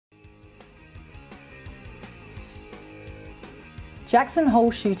Jackson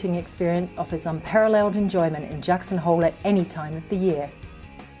Hole shooting experience offers unparalleled enjoyment in Jackson Hole at any time of the year.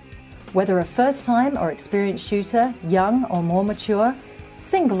 Whether a first-time or experienced shooter, young or more mature,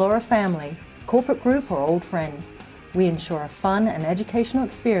 single or a family, corporate group or old friends, we ensure a fun and educational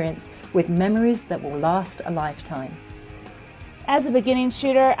experience with memories that will last a lifetime. As a beginning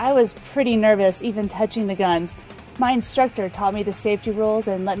shooter, I was pretty nervous even touching the guns. My instructor taught me the safety rules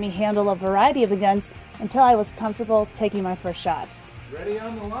and let me handle a variety of the guns until I was comfortable taking my first shot. Ready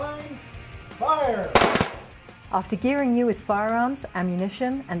on the line, fire! After gearing you with firearms,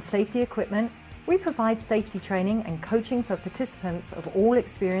 ammunition, and safety equipment, we provide safety training and coaching for participants of all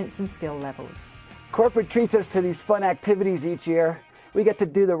experience and skill levels. Corporate treats us to these fun activities each year. We get to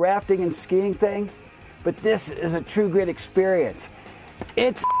do the rafting and skiing thing, but this is a true grit experience.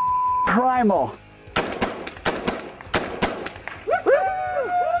 It's primal.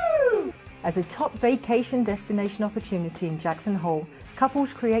 As a top vacation destination opportunity in Jackson Hole,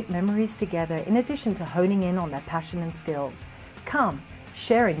 couples create memories together in addition to honing in on their passion and skills. Come,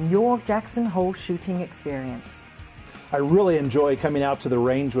 share in your Jackson Hole shooting experience. I really enjoy coming out to the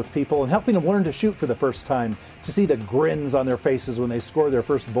range with people and helping them learn to shoot for the first time. To see the grins on their faces when they score their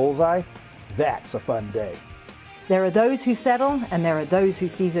first bullseye, that's a fun day. There are those who settle and there are those who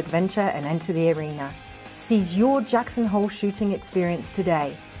seize adventure and enter the arena. Seize your Jackson Hole shooting experience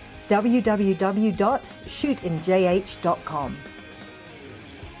today. www.shootinjh.com